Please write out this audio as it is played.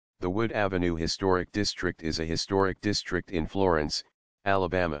The Wood Avenue Historic District is a historic district in Florence,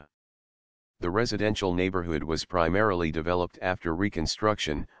 Alabama. The residential neighborhood was primarily developed after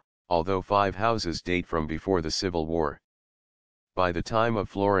Reconstruction, although 5 houses date from before the Civil War. By the time of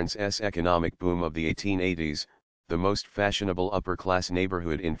Florence's economic boom of the 1880s, the most fashionable upper-class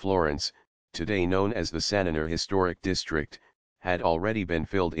neighborhood in Florence, today known as the Sannaner Historic District, had already been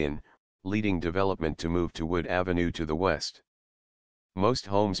filled in, leading development to move to Wood Avenue to the west. Most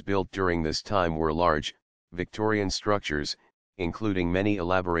homes built during this time were large, Victorian structures, including many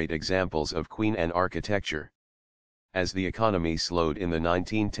elaborate examples of Queen Anne architecture. As the economy slowed in the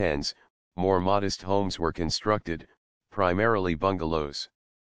 1910s, more modest homes were constructed, primarily bungalows.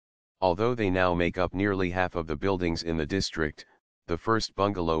 Although they now make up nearly half of the buildings in the district, the first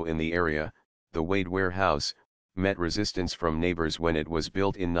bungalow in the area, the Wade Warehouse, met resistance from neighbors when it was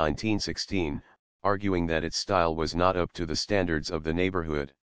built in 1916, arguing that its style was not up to the standards of the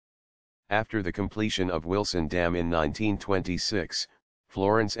neighborhood. After the completion of Wilson Dam in 1926,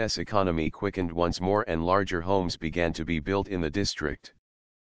 Florence's economy quickened once more and larger homes began to be built in the district.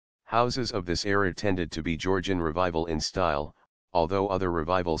 Houses of this era tended to be Georgian Revival in style, although other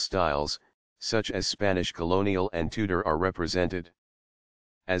Revival styles, such as Spanish Colonial and Tudor, are represented.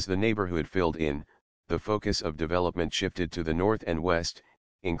 As the neighborhood filled in, the focus of development shifted to the north and west,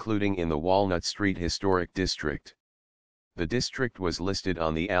 including in the Walnut Street Historic District. The district was listed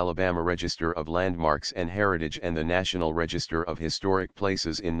on the Alabama Register of Landmarks and Heritage and the National Register of Historic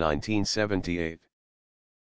Places in 1978.